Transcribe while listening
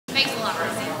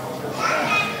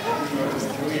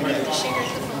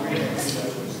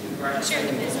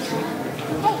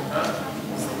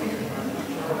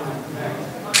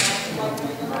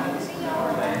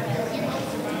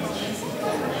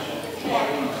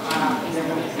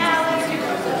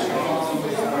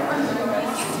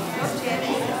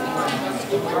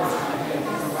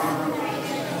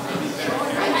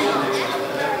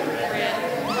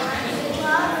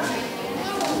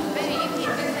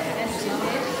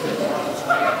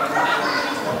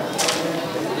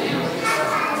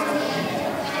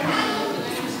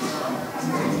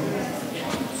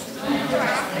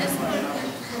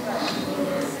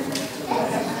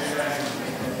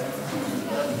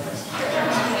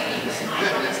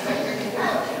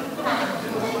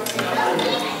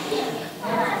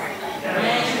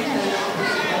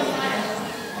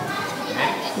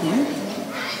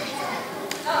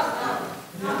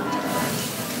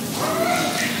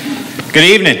Good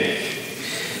evening.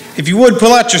 If you would,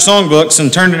 pull out your songbooks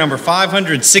and turn to number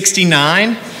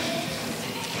 569.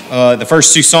 The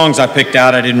first two songs I picked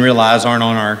out, I didn't realize aren't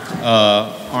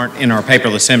in our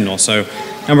paperless hymnal. So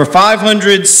number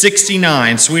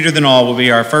 569, Sweeter Than All, will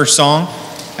be our first song,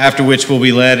 after which we'll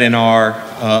be led in our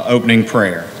opening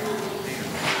prayer.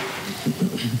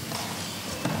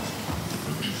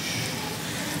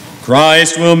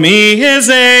 Christ will me his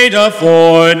aid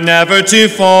afford, never to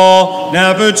fall,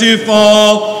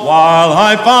 while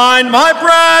I find my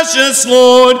precious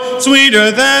Lord,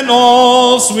 sweeter than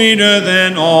all, sweeter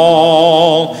than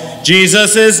all.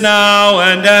 Jesus is now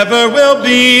and ever will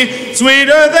be,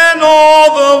 sweeter than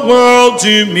all the world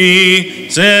to me,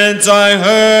 since I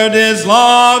heard his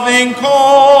loving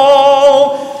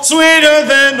call, sweeter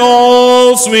than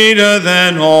all, sweeter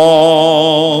than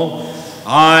all.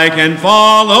 I can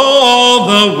follow all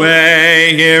the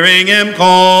way, hearing him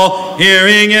call,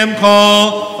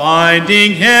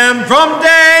 finding him from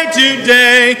day to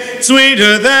day,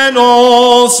 sweeter than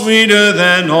all, sweeter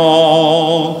than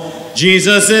all.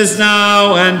 Jesus is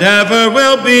now and ever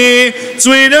will be,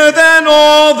 sweeter than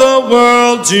all the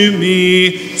world to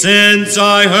me, since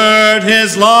I heard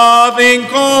his loving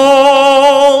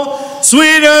call,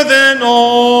 sweeter than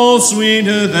all,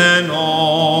 sweeter than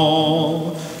all.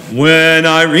 When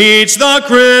I reach the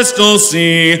crystal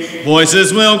sea,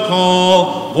 voices will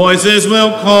call,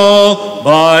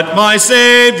 but my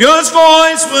Savior's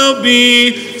voice will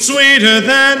be sweeter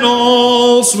than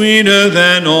all, sweeter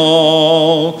than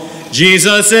all.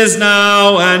 Jesus is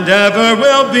now and ever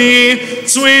will be,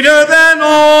 sweeter than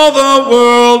all the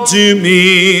world to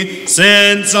me,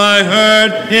 since I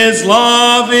heard his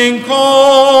loving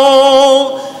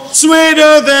call.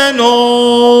 Sweeter than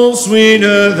all,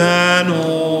 sweeter than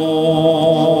all.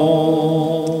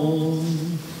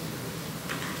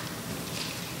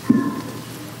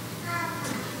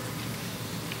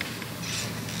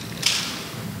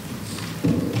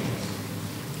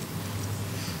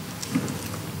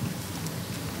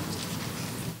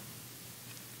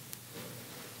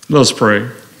 Let's pray.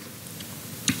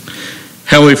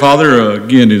 Heavenly Father,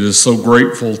 again, it is so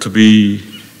grateful to be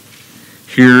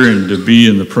here and to be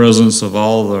in the presence of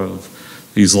all of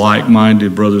these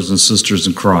like-minded brothers and sisters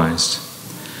in Christ.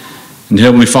 And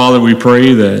Heavenly Father, we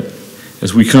pray that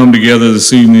as we come together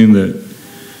this evening, that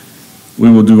we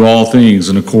will do all things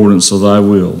in accordance with thy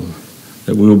will,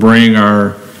 that we will bring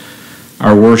our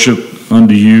worship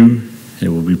unto you, and it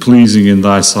will be pleasing in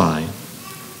thy sight.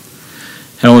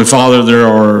 Heavenly Father, there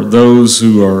are those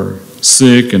who are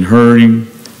sick and hurting.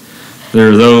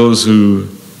 There are those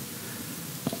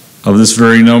of this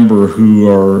very number who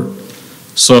are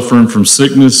suffering from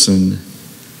sickness and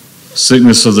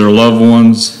sickness of their loved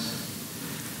ones.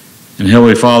 And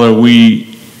Heavenly Father,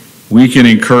 we can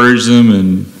encourage them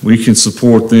and we can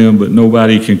support them, but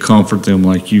nobody can comfort them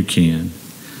like you can.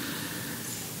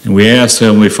 And we ask,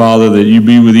 Heavenly Father, that you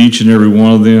be with each and every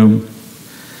one of them.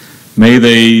 May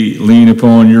they lean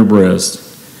upon your breast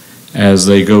as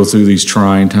they go through these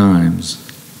trying times.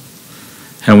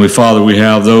 Heavenly Father, we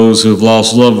have those who have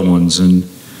lost loved ones and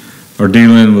are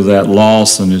dealing with that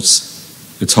loss, and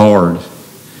it's hard.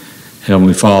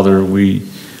 Heavenly Father, we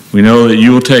know that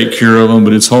you will take care of them,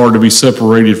 but it's hard to be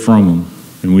separated from them,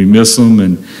 and we miss them,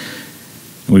 and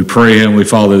we pray, Heavenly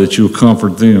Father, that you will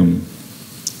comfort them.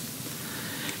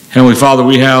 Heavenly Father,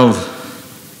 we have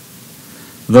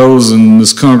those in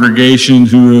this congregation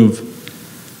who have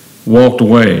walked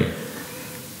away.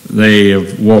 They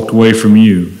have walked away from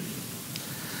you.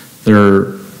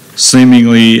 They're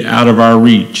seemingly out of our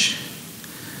reach.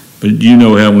 But you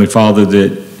know, Heavenly Father,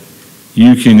 that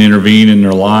you can intervene in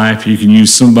their life. You can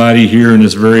use somebody here in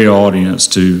this very audience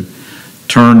to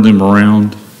turn them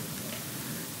around.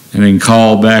 and then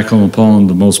call back upon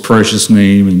the most precious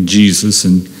name in Jesus,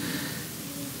 and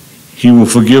he will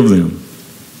forgive them.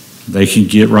 They can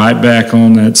get right back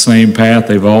on that same path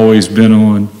they've always been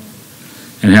on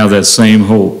and have that same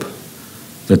hope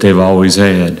that they've always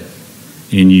had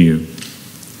in you.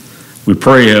 We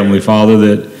pray, Heavenly Father,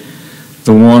 that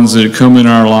the ones that come in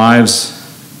our lives,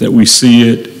 that we see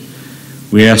it,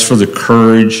 we ask for the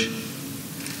courage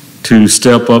to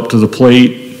step up to the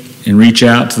plate and reach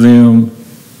out to them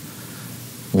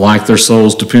like their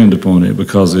souls depend upon it,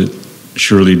 because it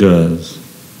surely does.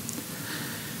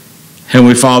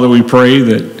 Heavenly Father, we pray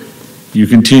that you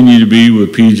continue to be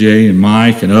with PJ and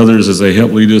Mike and others as they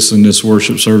help lead us in this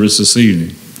worship service this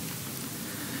evening.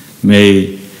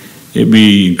 May it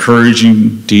be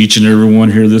encouraging to each and every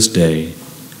one here this day.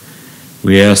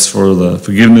 We ask for the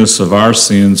forgiveness of our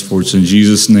sins, for it's in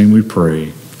Jesus' name we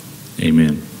pray.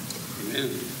 Amen.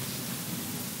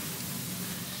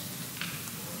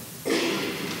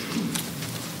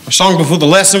 Our song before the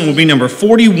lesson will be number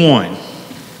 41.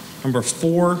 Number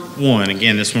 41.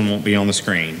 Again, this one won't be on the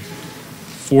screen.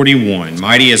 41.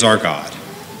 Mighty is our God.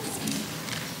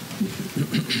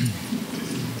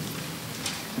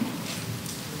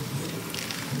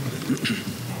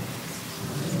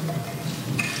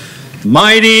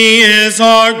 Mighty is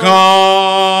our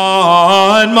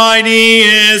God, mighty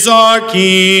is our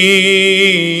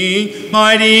King,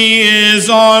 mighty is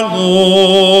our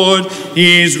Lord,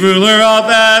 he's ruler of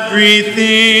everything.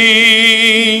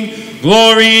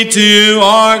 Glory to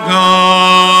our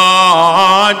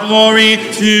God, glory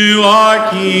to our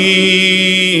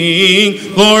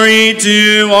King, glory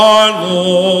to our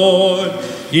Lord.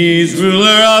 He's ruler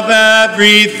of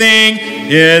everything.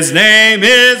 His name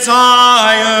is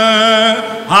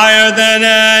higher than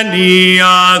any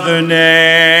other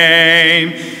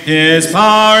name. His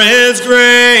power is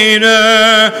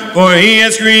greater, for he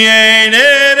has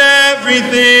created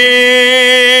everything.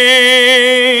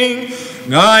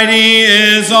 Mighty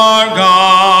is our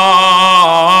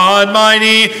God,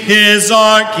 mighty is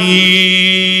our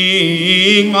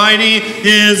King, mighty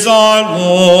is our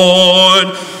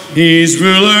Lord. He's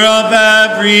ruler of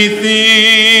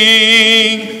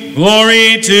everything.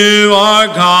 Glory to our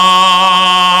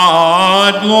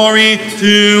God. Glory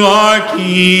to our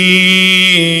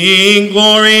King.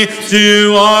 Glory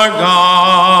to our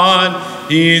God.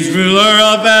 He's ruler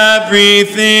of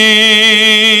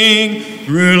everything.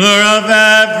 Ruler of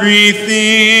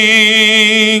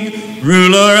everything.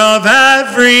 Ruler of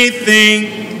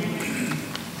everything.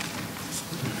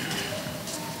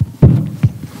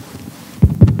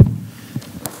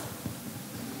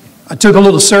 I took a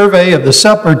little survey of the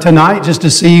supper tonight just to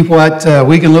see what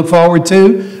we can look forward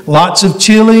to. Lots of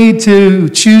chili to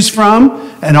choose from,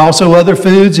 and also other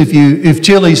foods if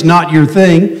chili's not your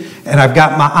thing. And I've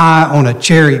got my eye on a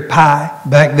cherry pie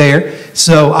back there.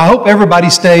 So I hope everybody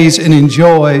stays and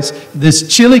enjoys this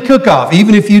chili cook-off.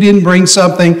 Even if you didn't bring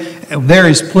something, there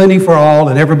is plenty for all,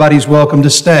 and everybody's welcome to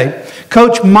stay.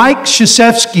 Coach Mike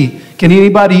Krzyzewski. Can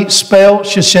anybody spell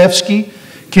Krzyzewski?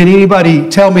 Can anybody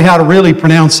tell me how to really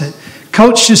pronounce it?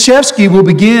 Coach Krzyzewski will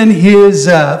begin his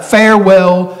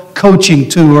farewell coaching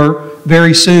tour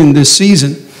very soon this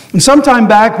season. And sometime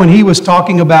back when he was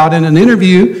talking about in an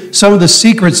interview some of the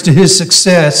secrets to his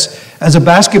success as a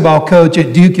basketball coach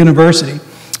at Duke University,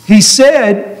 he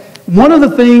said one of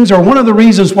the things, or one of the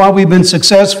reasons why we've been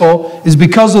successful is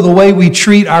because of the way we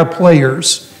treat our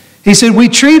players. He said we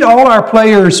treat all our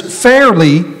players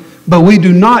fairly, but we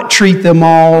do not treat them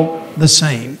all the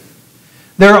same.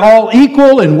 They're all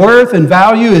equal in worth and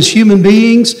value as human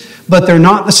beings, but they're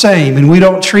not the same, and we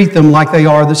don't treat them like they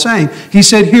are the same. He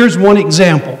said, here's one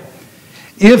example.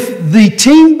 If the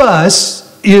team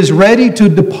bus is ready to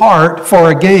depart for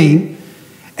a game,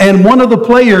 and one of the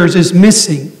players is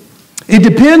missing, it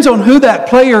depends on who that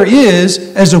player is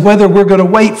as to whether we're going to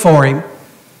wait for him.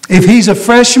 If he's a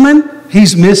freshman,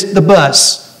 he's missed the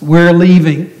bus. We're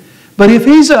leaving. But if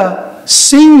he's a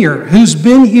senior who's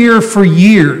been here for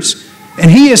years, and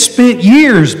he has spent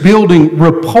years building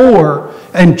rapport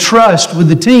and trust with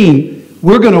the team,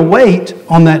 we're going to wait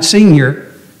on that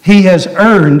senior. He has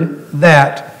earned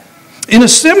that. In a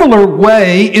similar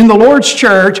way, in the Lord's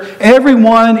church,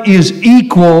 everyone is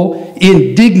equal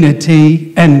in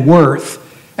dignity and worth.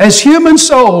 As human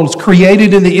souls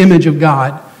created in the image of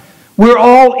God, we're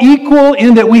all equal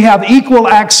in that we have equal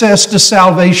access to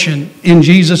salvation in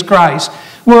Jesus Christ.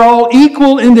 We're all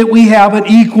equal in that we have an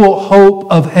equal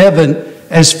hope of heaven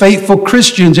as faithful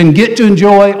Christians and get to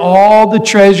enjoy all the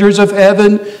treasures of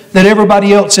heaven that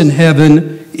everybody else in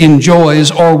heaven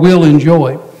enjoys or will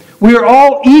enjoy. We are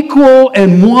all equal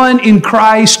and one in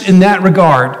Christ in that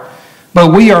regard,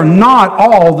 but we are not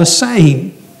all the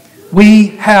same. we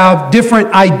have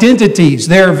different identities.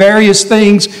 There are various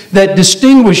things that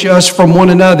distinguish us from one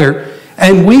another.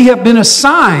 And we have been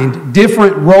assigned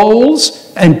different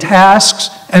roles and tasks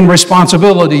and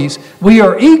responsibilities. We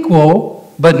are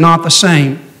equal, but not the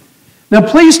same. Now,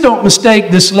 please don't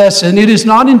mistake this lesson. It is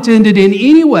not intended in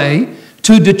any way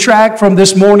to detract from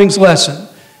this morning's lesson.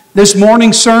 This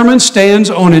morning's sermon stands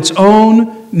on its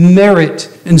own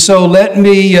merit. And so let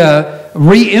me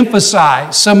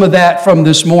re-emphasize some of that from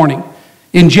this morning.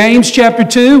 In James chapter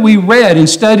 2, we read and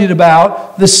studied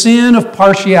about the sin of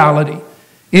partiality.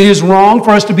 It is wrong for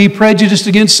us to be prejudiced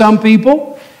against some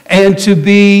people and to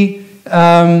be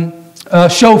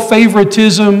show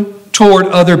favoritism toward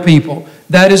other people.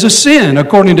 That is a sin,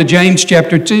 according to James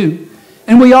chapter 2.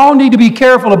 And we all need to be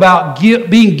careful about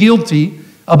being guilty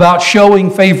about showing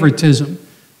favoritism.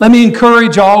 Let me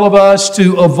encourage all of us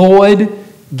to avoid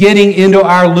getting into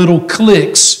our little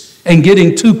cliques and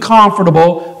getting too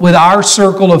comfortable with our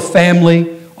circle of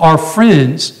family or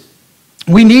friends.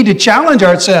 We need to challenge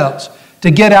ourselves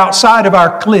to get outside of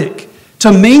our clique,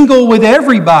 to mingle with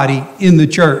everybody in the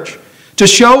church, to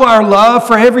show our love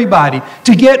for everybody,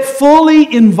 to get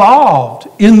fully involved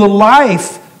in the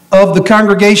life of the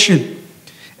congregation,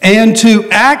 and to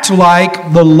act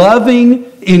like the loving,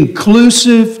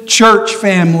 inclusive church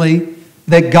family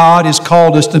that God has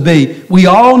called us to be. We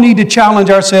all need to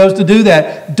challenge ourselves to do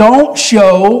that. Don't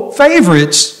show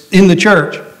favorites in the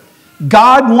church.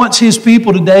 God wants His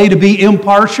people today to be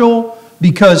impartial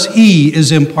because He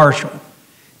is impartial.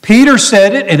 Peter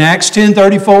said it in Acts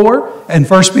 10:34 and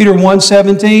 1 Peter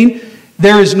 1:17.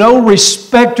 There is no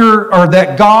respecter, or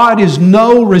that God is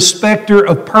no respecter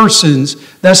of persons.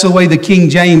 That's the way the King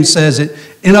James says it.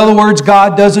 In other words,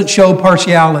 God doesn't show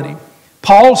partiality.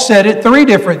 Paul said it 3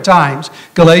 different times.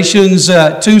 Galatians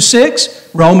 2:6,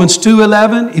 Romans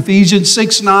 2:11, Ephesians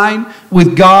 6:9.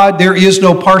 With God, there is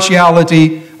no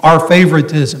partiality or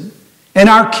favoritism. And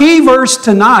our key verse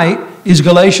tonight is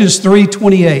Galatians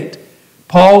 3:28.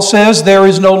 Paul says there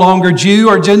is no longer Jew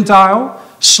or Gentile,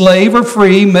 slave or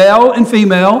free, male and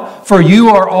female, for you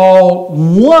are all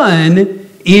one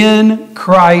in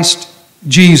Christ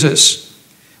Jesus.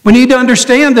 We need to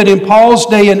understand that in Paul's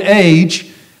day and age,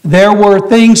 there were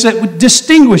things that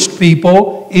distinguished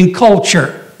people in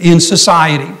culture, in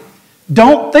society.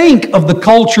 Don't think of the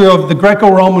culture of the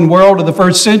Greco-Roman world of the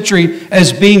first century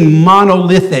as being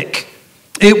monolithic.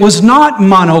 It was not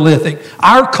monolithic.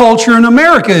 Our culture in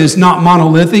America is not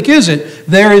monolithic, is it?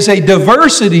 There is a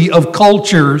diversity of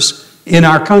cultures in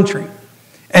our country.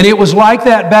 And it was like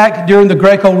that back during the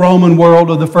Greco-Roman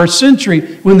world of the first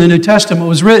century when the New Testament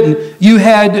was written. You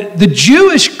had the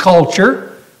Jewish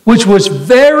culture, which was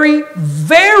very,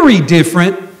 very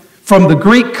different from the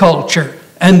Greek culture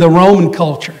and the Roman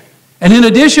culture. And in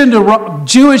addition to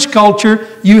Jewish culture,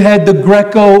 you had the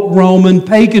Greco-Roman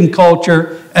pagan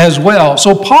culture as well.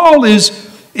 So Paul is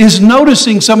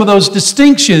noticing some of those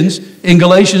distinctions in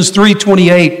Galatians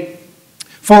 3:28.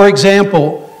 For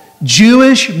example,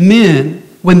 Jewish men,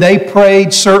 when they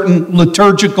prayed certain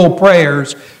liturgical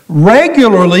prayers,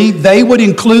 regularly they would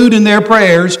include in their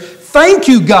prayers, "Thank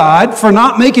you, God, for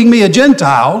not making me a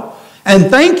Gentile, and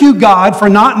thank you, God, for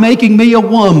not making me a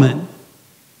woman."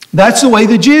 That's the way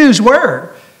the Jews were.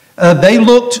 They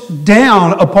looked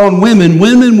down upon women.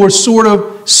 Women were sort of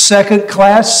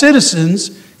second-class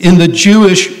citizens in the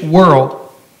Jewish world.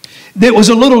 It was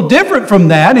a little different from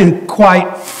that, and quite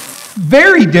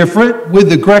very different with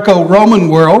the Greco-Roman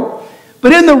world.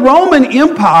 But in the Roman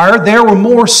Empire, there were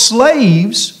more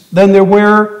slaves than there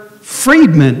were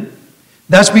freedmen.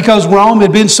 That's because Rome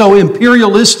had been so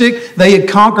imperialistic. They had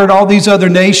conquered all these other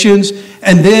nations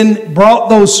and then brought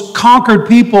those conquered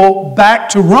people back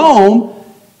to Rome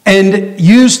and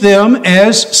used them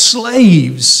as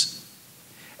slaves.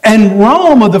 And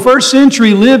Rome of the first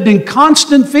century lived in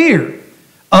constant fear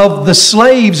of the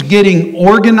slaves getting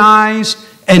organized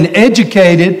and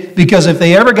educated, because if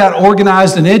they ever got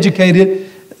organized and educated,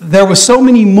 there were so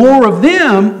many more of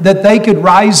them that they could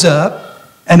rise up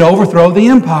and overthrow the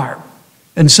empire.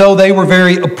 And so they were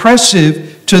very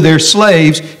oppressive to their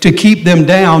slaves to keep them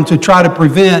down, to try to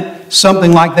prevent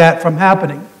something like that from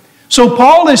happening. So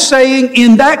Paul is saying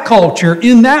in that culture,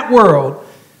 in that world,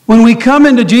 when we come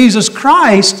into Jesus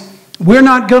Christ, we're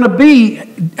not going to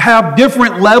have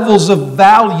different levels of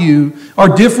value or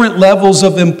different levels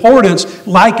of importance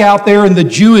like out there in the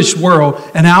Jewish world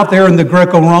and out there in the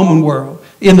Greco-Roman world.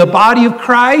 In the body of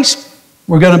Christ,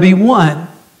 we're going to be one.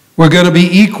 We're going to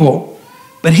be equal.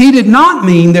 But he did not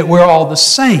mean that we're all the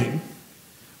same.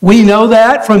 We know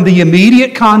that from the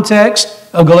immediate context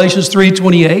of Galatians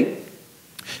 3:28.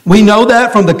 We know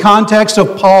that from the context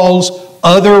of Paul's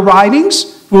other writings,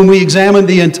 when we examine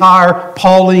the entire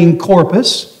Pauline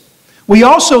corpus. We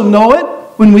also know it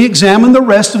when we examine the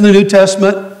rest of the New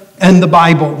Testament and the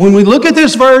Bible. When we look at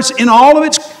this verse in all of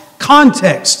its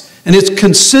context and its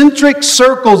concentric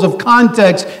circles of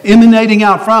context emanating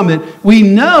out from it, we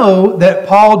know that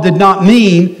Paul did not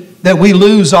mean that we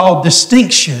lose all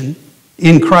distinction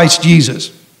in Christ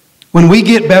Jesus. When we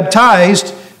get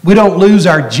baptized, we don't lose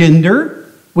our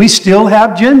gender. We still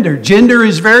have gender. Gender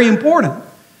is very important.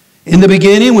 In the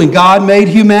beginning, when God made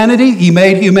humanity, He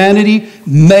made humanity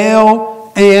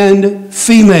male and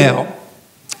female.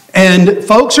 And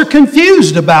folks are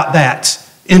confused about that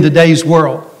in today's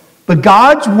world. But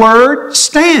God's Word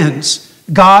stands.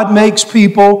 God makes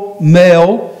people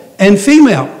male and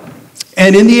female.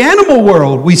 And in the animal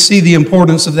world, we see the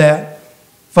importance of that.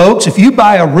 Folks, if you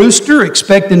buy a rooster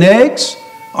expecting eggs,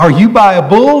 or you buy a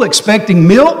bull expecting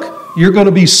milk, you're going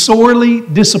to be sorely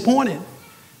disappointed.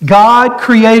 God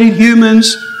created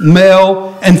humans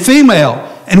male and female,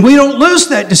 and we don't lose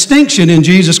that distinction in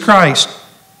Jesus Christ.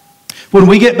 When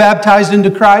we get baptized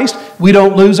into Christ, we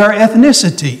don't lose our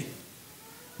ethnicity.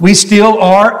 We still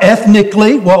are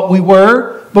ethnically what we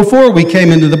were before we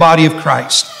came into the body of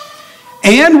Christ.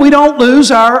 And we don't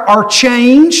lose our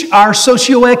change, our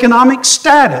socioeconomic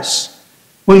status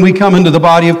when we come into the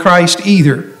body of Christ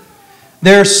either.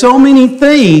 There are so many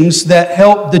things that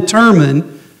help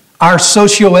determine our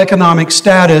socioeconomic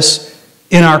status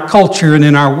in our culture and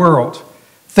in our world.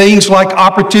 Things like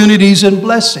opportunities and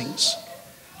blessings.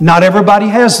 Not everybody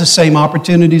has the same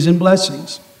opportunities and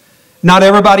blessings. Not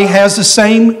everybody has the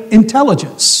same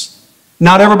intelligence.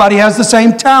 Not everybody has the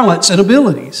same talents and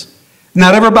abilities.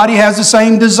 Not everybody has the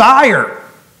same desire.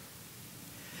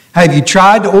 Have you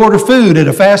tried to order food at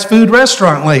a fast food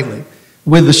restaurant lately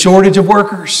with the shortage of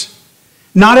workers?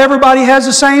 Not everybody has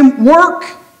the same work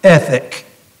ethic.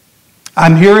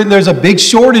 I'm hearing there's a big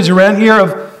shortage around here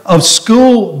of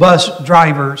school bus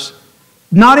drivers.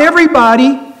 Not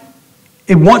everybody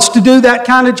wants to do that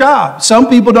kind of job. Some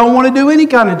people don't want to do any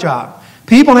kind of job.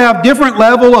 People have different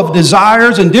level of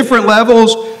desires and different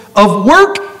levels of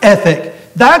work ethic.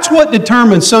 That's what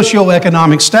determines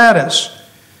socioeconomic status.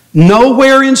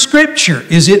 Nowhere in Scripture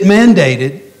is it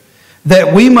mandated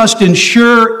that we must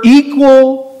ensure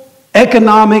equal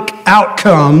economic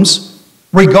outcomes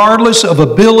regardless of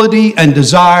ability and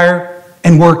desire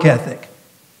and work ethic.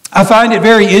 I find it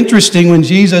very interesting when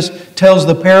Jesus tells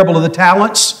the parable of the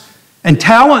talents. And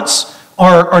talents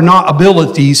are not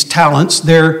abilities, talents.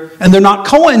 They're not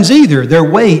coins either. They're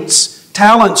weights.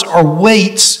 Talents are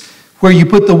weights where you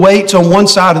put the weights on one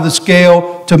side of the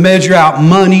scale to measure out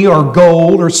money or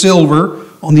gold or silver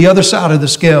on the other side of the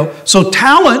scale. So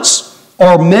talents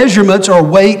are measurements or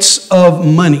weights of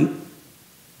money.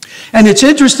 And it's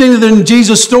interesting that in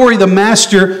Jesus' story, the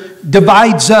master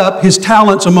divides up his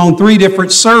talents among 3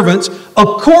 different servants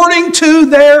according to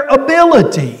their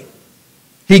ability.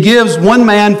 He gives one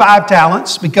man 5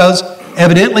 talents because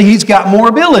evidently he's got more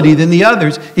ability than the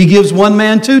others. He gives one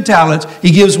man 2 talents.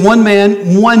 He gives one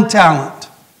man 1 talent.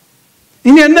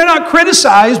 And they're not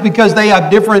criticized because they have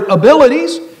different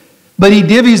abilities, but he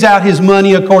divvies out his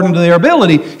money according to their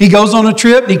ability. He goes on a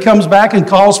trip and he comes back and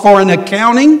calls for an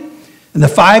accounting. And the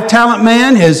 5-talent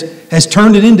man has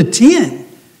turned it into 10.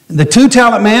 And the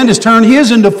 2-talent man has turned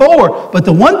his into 4. But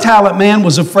the 1-talent man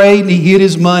was afraid and he hid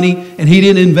his money and he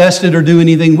didn't invest it or do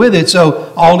anything with it.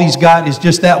 So all he's got is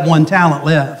just that 1 talent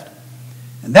left.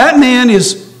 And that man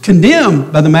is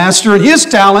condemned by the master, and his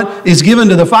talent is given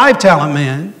to the 5-talent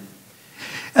man.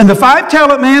 And the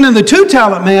 5-talent man and the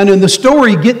 2-talent man in the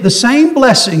story get the same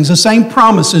blessings, the same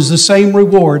promises, the same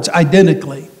rewards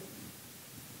identically.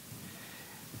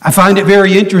 I find it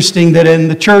very interesting that in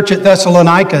the church at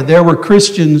Thessalonica, there were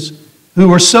Christians who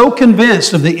were so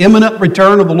convinced of the imminent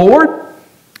return of the Lord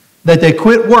that they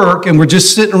quit work and were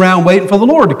just sitting around waiting for the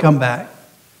Lord to come back.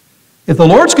 If the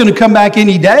Lord's going to come back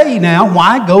any day now,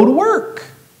 why go to work?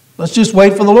 Let's just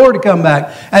wait for the Lord to come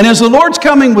back. And as the Lord's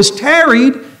coming was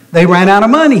tarried, they ran out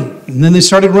of money. And then they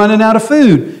started running out of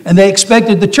food. And they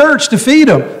expected the church to feed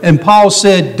them. And Paul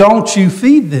said, don't you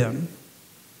feed them.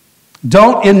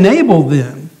 Don't enable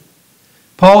them.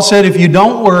 Paul said, if you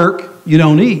don't work, you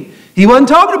don't eat. He wasn't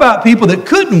talking about people that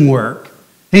couldn't work.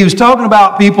 He was talking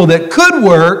about people that could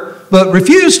work but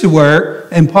refused to work.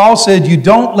 And Paul said, you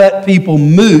don't let people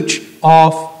mooch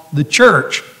off the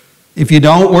church. If you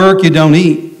don't work, you don't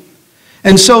eat.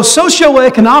 And so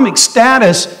socioeconomic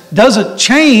status doesn't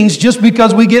change just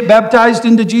because we get baptized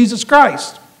into Jesus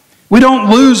Christ. We don't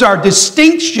lose our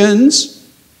distinctions,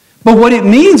 but what it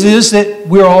means is that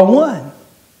we're all one.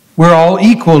 We're all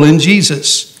equal in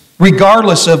Jesus,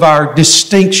 regardless of our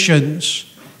distinctions.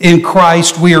 In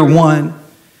Christ, we are one.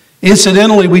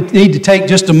 Incidentally, we need to take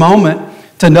just a moment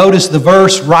to notice the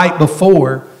verse right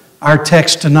before our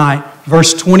text tonight,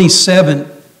 verse 27.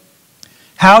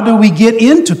 How do we get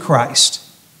into Christ?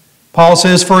 Paul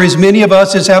says, for as many of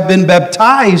us as have been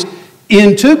baptized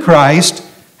into Christ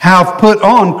have put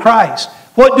on Christ.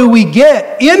 What do we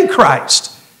get in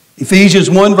Christ? Ephesians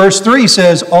 1 verse 3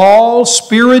 says, all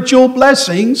spiritual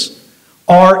blessings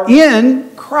are in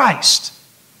Christ.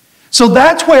 So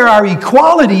that's where our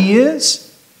equality is.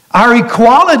 Our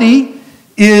equality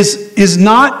is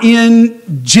not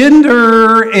in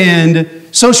gender and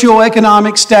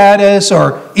socioeconomic status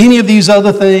or any of these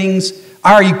other things.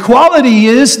 Our equality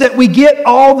is that we get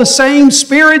all the same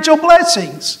spiritual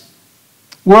blessings.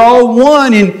 We're all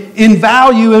one in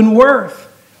value and worth.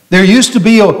 There used to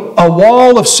be a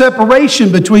wall of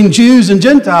separation between Jews and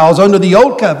Gentiles under the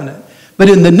Old Covenant. But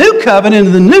in the New Covenant,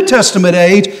 in the New Testament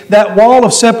age, that wall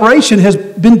of separation has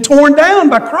been torn down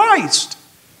by Christ.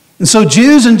 And so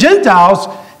Jews and Gentiles,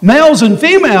 males and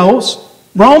females,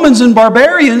 Romans and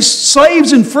barbarians,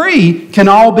 slaves and free, can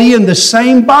all be in the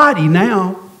same body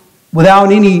now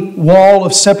without any wall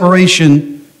of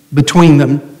separation between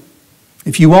them.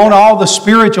 If you want all the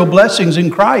spiritual blessings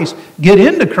in Christ, get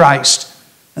into Christ.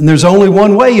 And there's only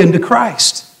one way into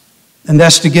Christ, and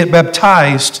that's to get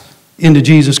baptized into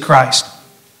Jesus Christ.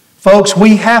 Folks,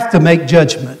 we have to make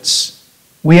judgments.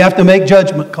 We have to make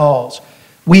judgment calls.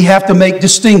 We have to make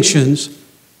distinctions.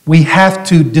 We have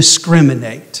to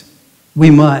discriminate. We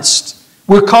must.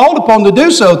 We're called upon to do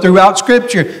so throughout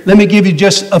Scripture. Let me give you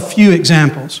just a few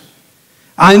examples.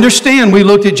 I understand we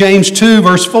looked at James 2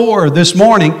 verse 4 this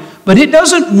morning, but it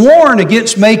doesn't warn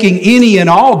against making any and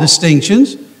all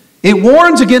distinctions. It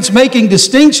warns against making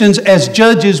distinctions as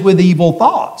judges with evil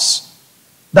thoughts.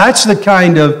 That's the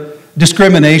kind of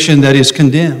discrimination that is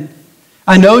condemned.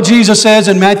 I know Jesus says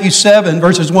in Matthew 7,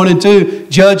 verses 1 and 2,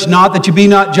 judge not that you be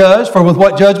not judged, for with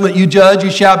what judgment you judge, you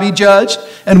shall be judged,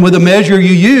 and with the measure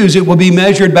you use, it will be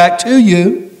measured back to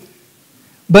you.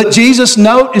 But Jesus'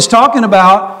 note is talking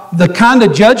about the kind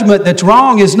of judgment that's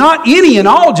wrong is not any and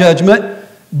all judgment,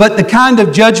 but the kind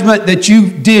of judgment that you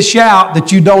dish out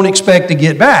that you don't expect to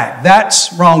get back.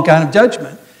 That's wrong kind of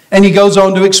judgment. And he goes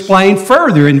on to explain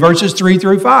further in verses 3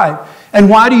 through 5. And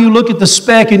why do you look at the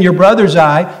speck in your brother's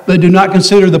eye, but do not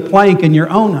consider the plank in your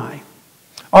own eye?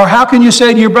 Or how can you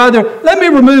say to your brother, let me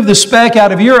remove the speck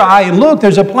out of your eye, and look,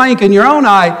 there's a plank in your own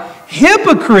eye?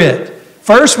 Hypocrite!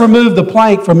 First remove the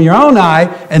plank from your own eye,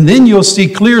 and then you'll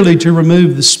see clearly to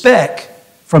remove the speck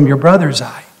from your brother's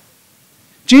eye.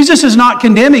 Jesus is not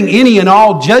condemning any and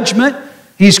all judgment.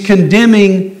 He's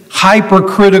condemning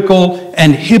hypercritical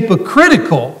and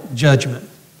hypocritical judgment.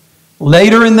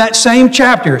 Later in that same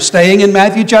chapter, staying in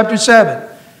Matthew chapter 7,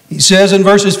 he says in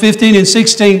verses 15 and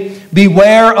 16,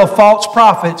 beware of false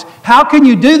prophets. How can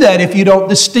you do that if you don't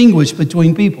distinguish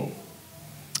between people?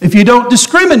 If you don't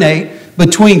discriminate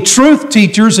between truth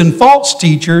teachers and false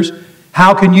teachers,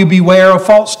 how can you beware of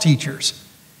false teachers?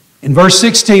 In verse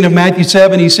 16 of Matthew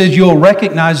 7, he says, you'll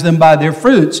recognize them by their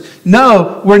fruits.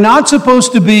 No, we're not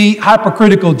supposed to be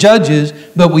hypocritical judges,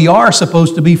 but we are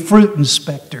supposed to be fruit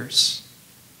inspectors.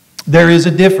 There is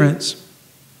a difference.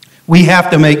 We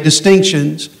have to make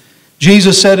distinctions.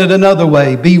 Jesus said it another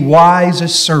way, be wise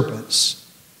as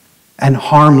serpents and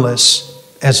harmless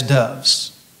as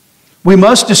doves. We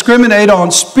must discriminate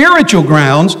on spiritual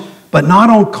grounds, but not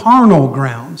on carnal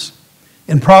grounds.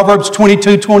 In Proverbs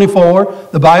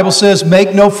 22:24, the Bible says,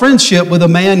 make no friendship with a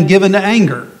man given to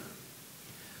anger.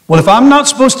 Well, if I'm not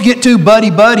supposed to get too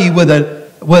buddy-buddy with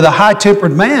a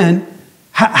high-tempered man,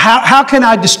 how can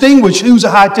I distinguish who's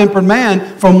a high-tempered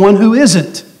man from one who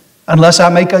isn't? Unless I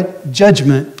make a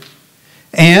judgment.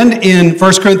 And in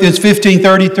 1 Corinthians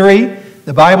 15:33,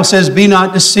 the Bible says, be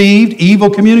not deceived, evil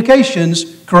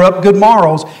communications corrupt good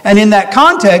morals. And in that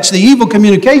context, the evil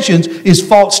communications is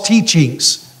false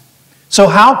teachings. So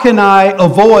how can I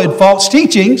avoid false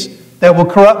teachings that will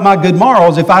corrupt my good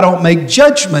morals if I don't make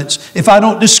judgments, if I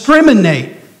don't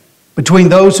discriminate between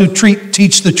those who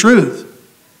teach the truth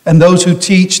and those who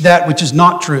teach that which is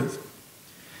not truth?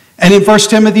 And in 1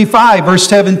 Timothy 5, verse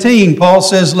 17, Paul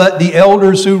says, let the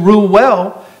elders who rule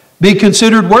well be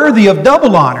considered worthy of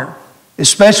double honor,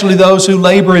 especially those who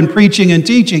labor in preaching and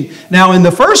teaching. Now, in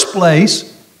the first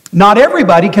place, not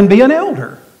everybody can be an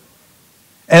elder.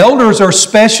 Elders are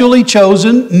specially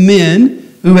chosen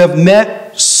men who have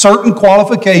met certain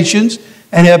qualifications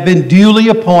and have been duly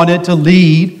appointed to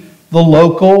lead the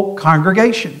local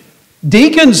congregation.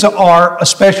 Deacons are a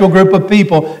special group of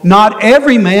people. Not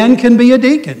every man can be a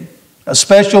deacon, a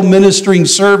special ministering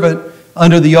servant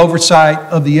under the oversight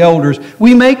of the elders.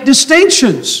 We make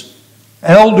distinctions.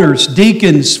 Elders,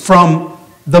 deacons from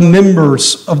the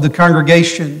members of the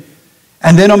congregation.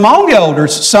 And then among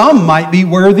elders, some might be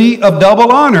worthy of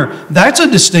double honor. That's a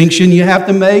distinction you have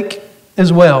to make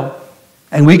as well.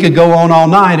 And we could go on all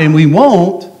night, and we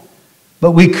won't,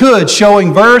 but we could,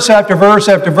 showing verse after verse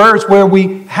after verse where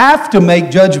we have to make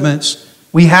judgments,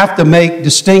 we have to make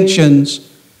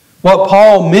distinctions. What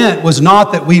Paul meant was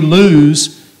not that we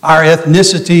lose our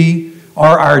ethnicity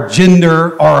or our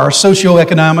gender or our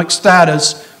socioeconomic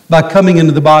status by coming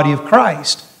into the body of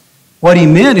Christ. What he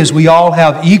meant is we all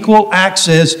have equal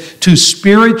access to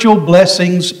spiritual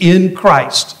blessings in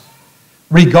Christ,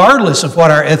 regardless of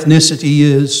what our ethnicity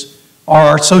is or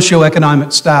our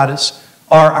socioeconomic status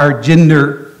or our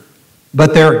gender.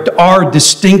 But there are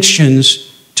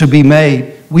distinctions to be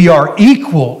made. We are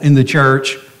equal in the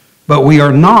church, but we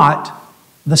are not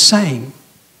the same.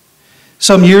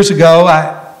 Some years ago,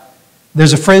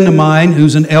 there's a friend of mine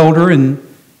who's an elder in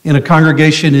a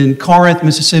congregation in Corinth,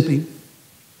 Mississippi.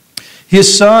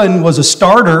 His son was a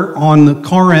starter on the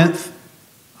Corinth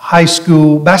high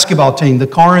school basketball team, the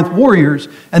Corinth Warriors,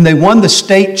 and they won the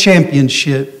state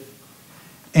championship.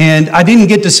 And I didn't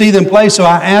get to see them play, so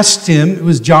I asked him, it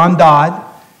was John Dodd,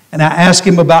 and I asked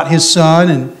him about his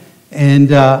son and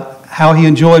how he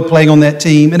enjoyed playing on that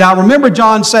team. And I remember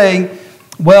John saying,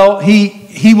 well,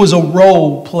 he was a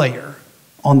role player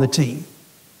on the team.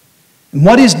 And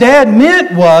what his dad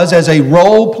meant was, as a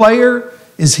role player,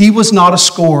 is he was not a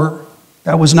scorer.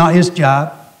 That was not his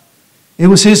job. It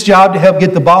was his job to help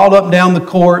get the ball up and down the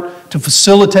court, to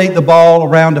facilitate the ball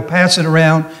around, to pass it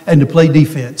around, and to play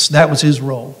defense. That was his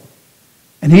role.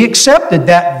 And he accepted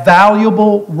that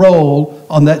valuable role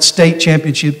on that state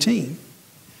championship team.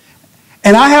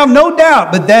 And I have no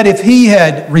doubt but that if he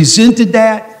had resented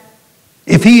that,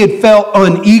 if he had felt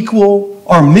unequal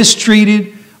or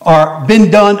mistreated or been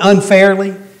done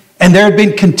unfairly, and there had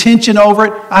been contention over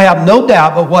it, I have no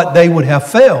doubt but what they would have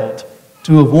failed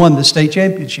to have won the state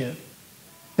championship.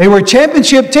 They were a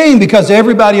championship team because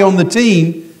everybody on the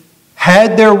team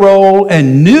had their role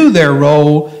and knew their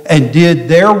role and did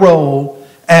their role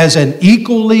as an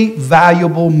equally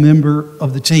valuable member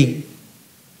of the team,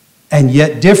 and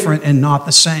yet different and not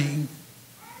the same.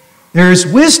 There is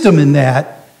wisdom in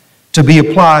that to be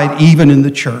applied even in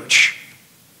the church.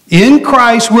 In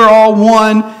Christ, we're all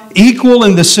one, equal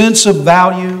in the sense of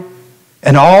value,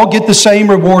 and all get the same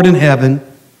reward in heaven,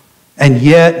 and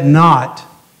yet not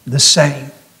the same.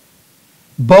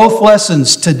 Both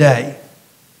lessons today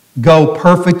go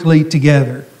perfectly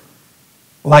together,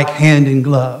 like hand in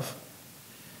glove.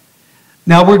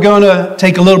 Now we're going to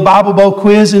take a little Bible Bowl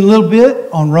quiz in a little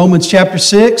bit on Romans chapter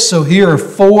 6. So here are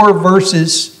 4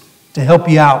 verses to help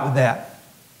you out with that.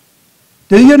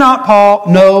 Do you not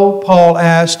know, Paul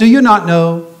asked, do you not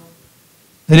know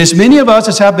that as many of us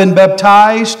as have been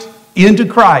baptized into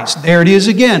Christ, there it is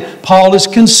again, Paul is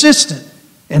consistent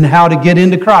in how to get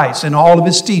into Christ in all of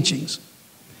his teachings.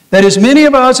 That as many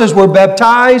of us as were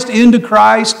baptized into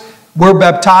Christ, were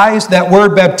baptized, that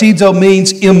word baptizo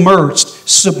means immersed,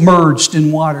 submerged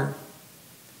in water.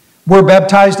 We're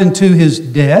baptized into his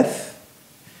death.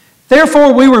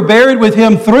 Therefore, we were buried with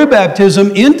him through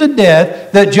baptism into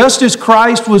death, that just as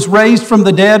Christ was raised from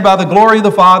the dead by the glory of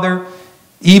the Father,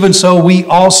 even so we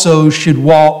also should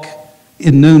walk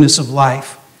in newness of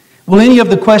life. Will any of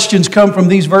the questions come from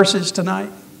these verses tonight?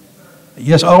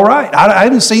 Yes, all right. I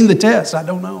haven't seen the test. I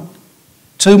don't know.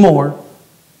 2 more.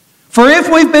 For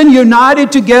if we've been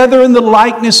united together in the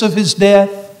likeness of his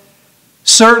death,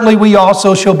 certainly we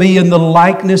also shall be in the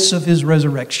likeness of his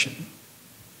resurrection.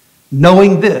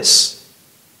 Knowing this,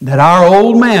 that our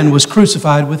old man was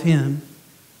crucified with him,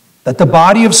 that the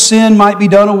body of sin might be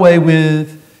done away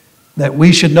with, that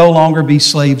we should no longer be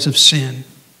slaves of sin.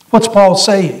 What's Paul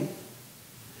saying?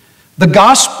 The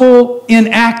gospel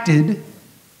enacted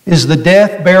is the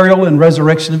death, burial, and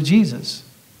resurrection of Jesus.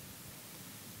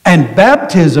 And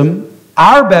baptism,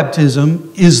 our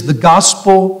baptism, is the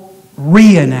gospel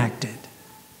reenacted.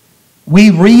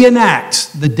 We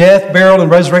reenact the death, burial,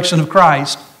 and resurrection of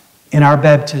Christ in our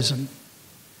baptism.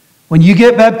 When you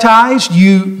get baptized,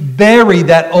 you bury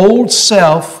that old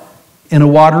self in a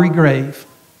watery grave.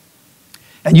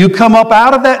 And you come up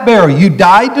out of that burial. You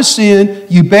died to sin.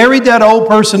 You buried that old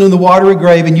person in the watery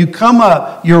grave. And you come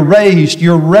up. You're raised.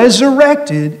 You're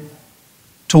resurrected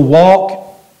to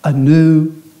walk a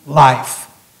new life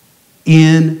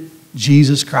in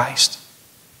Jesus Christ.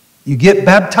 You get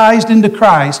baptized into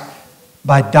Christ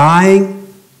by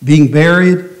dying, being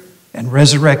buried, and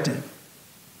resurrected.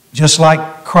 Just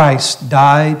like Christ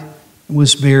died,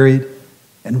 was buried,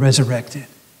 and resurrected.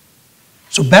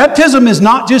 So baptism is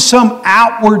not just some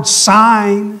outward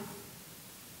sign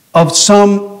of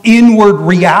some inward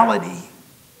reality.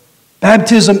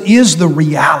 Baptism is the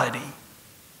reality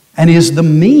and is the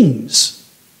means,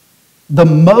 the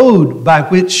mode by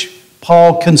which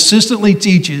Paul consistently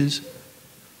teaches,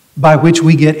 by which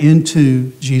we get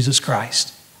into Jesus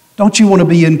Christ. Don't you want to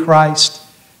be in Christ?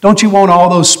 Don't you want all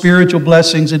those spiritual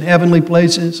blessings in heavenly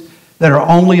places that are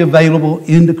only available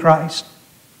into Christ?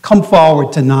 Come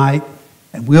forward tonight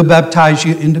and we'll baptize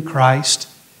you into Christ.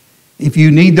 If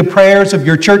you need the prayers of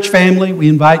your church family, we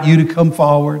invite you to come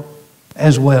forward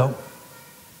as well.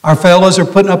 Our fellows are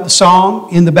putting up the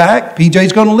song in the back.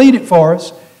 PJ's going to lead it for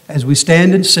us. As we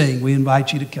stand and sing, we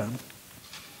invite you to come.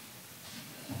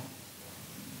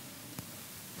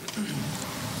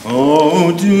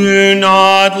 Oh, do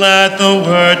not let the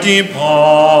word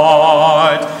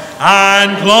depart,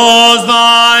 and close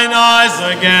thine eyes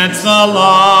against the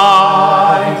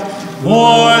light.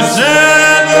 For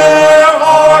sinner,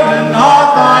 harden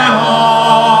not thy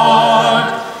heart.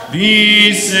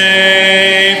 Be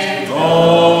saved,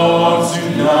 oh,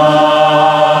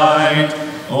 tonight.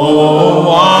 Oh,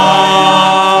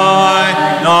 why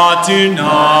not tonight?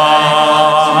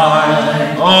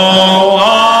 Oh,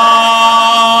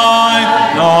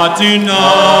 why not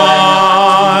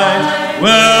tonight?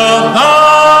 Wilt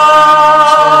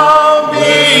thou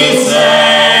be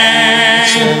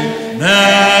saved?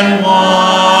 Then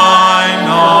why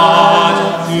not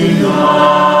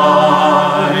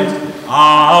tonight?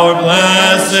 Our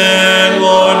blessed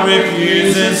Lord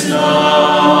refuses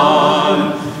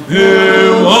none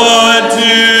who would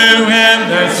to him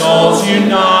their souls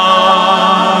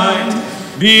unite.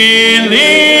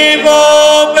 Believe,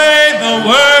 obey, the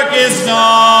work is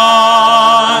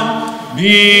done.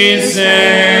 Be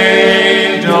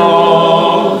saved,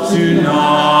 oh,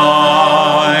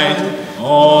 tonight.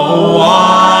 Oh,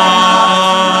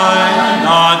 why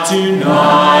not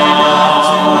tonight?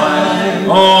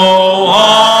 Oh,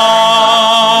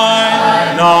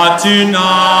 why not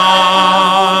tonight?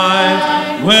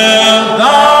 Wilt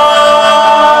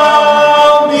thou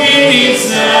be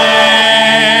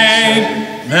saved?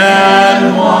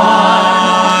 Then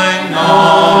why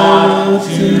not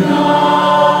tonight?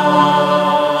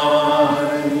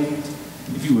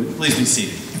 If you would, please be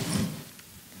seated.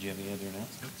 Do you have any other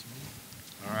announcements?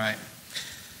 All right.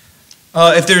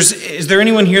 Is there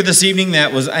anyone here this evening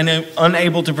that was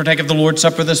unable to partake of the Lord's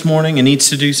Supper this morning and needs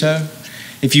to do so?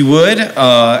 If you would,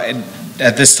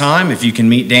 at this time, if you can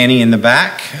meet Danny in the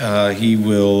back, he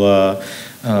will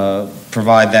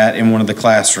provide that in one of the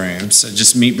classrooms.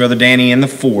 Just meet Brother Danny in the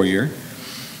foyer.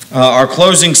 Our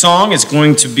closing song is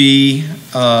going to be,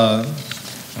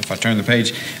 if I turn the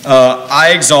page,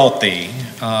 I Exalt Thee.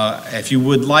 If you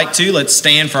would like to, let's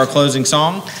stand for our closing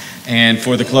song and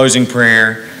for the closing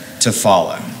prayer to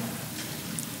follow.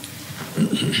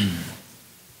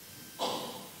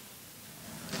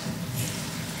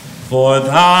 For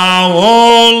thou,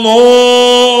 O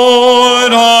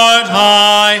Lord, art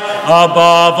high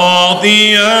above all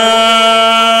the earth.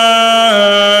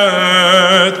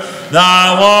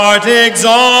 Thou art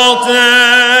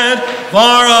exalted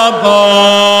far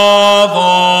above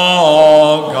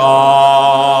all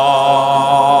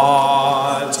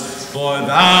gods. For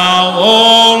thou,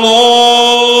 O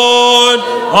Lord,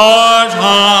 art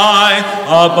high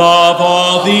above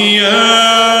all the earth.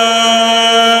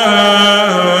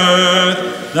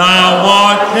 Thou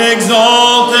art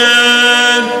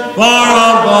exalted far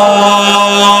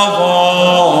above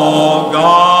all gods.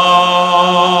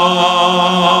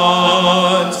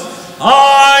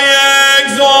 I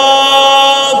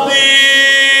exalt thee.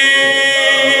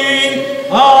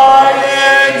 I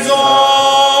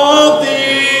exalt thee.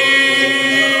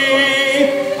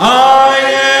 I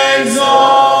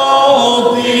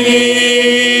exalt thee.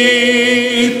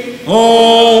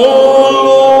 Oh,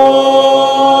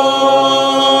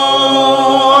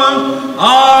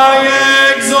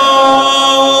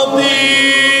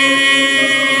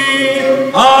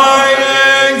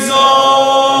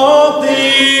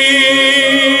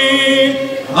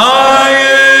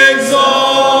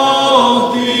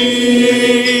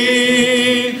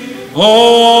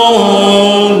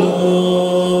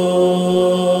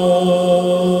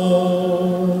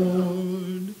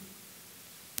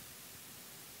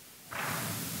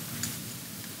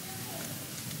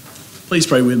 Please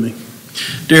pray with me.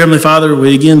 Dear Heavenly Father,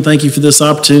 we again thank you for this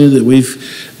opportunity that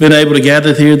we've been able to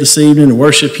gather here this evening to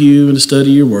worship you and to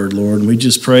study your word, Lord. And we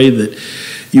just pray that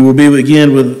you will be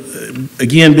again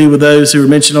be with those who are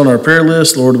mentioned on our prayer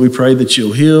list. Lord, we pray that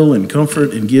you'll heal and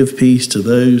comfort and give peace to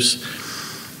those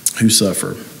who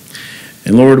suffer.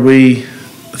 And Lord, we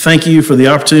thank you for the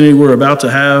opportunity we're about to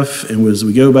have. And as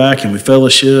we go back and we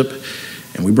fellowship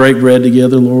and we break bread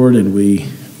together, Lord, and we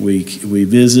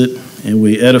visit and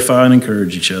we edify and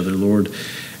encourage each other, Lord.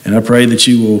 And I pray that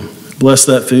you will bless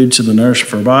that food to the nourishment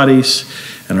for our bodies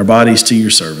and our bodies to your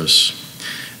service.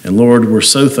 And Lord, we're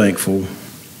so thankful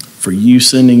for you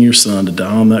sending your Son to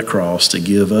die on that cross to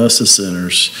give us as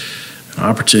sinners an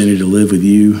opportunity to live with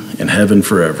you in heaven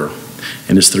forever.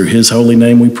 And it's through his holy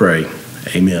name we pray.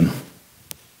 Amen.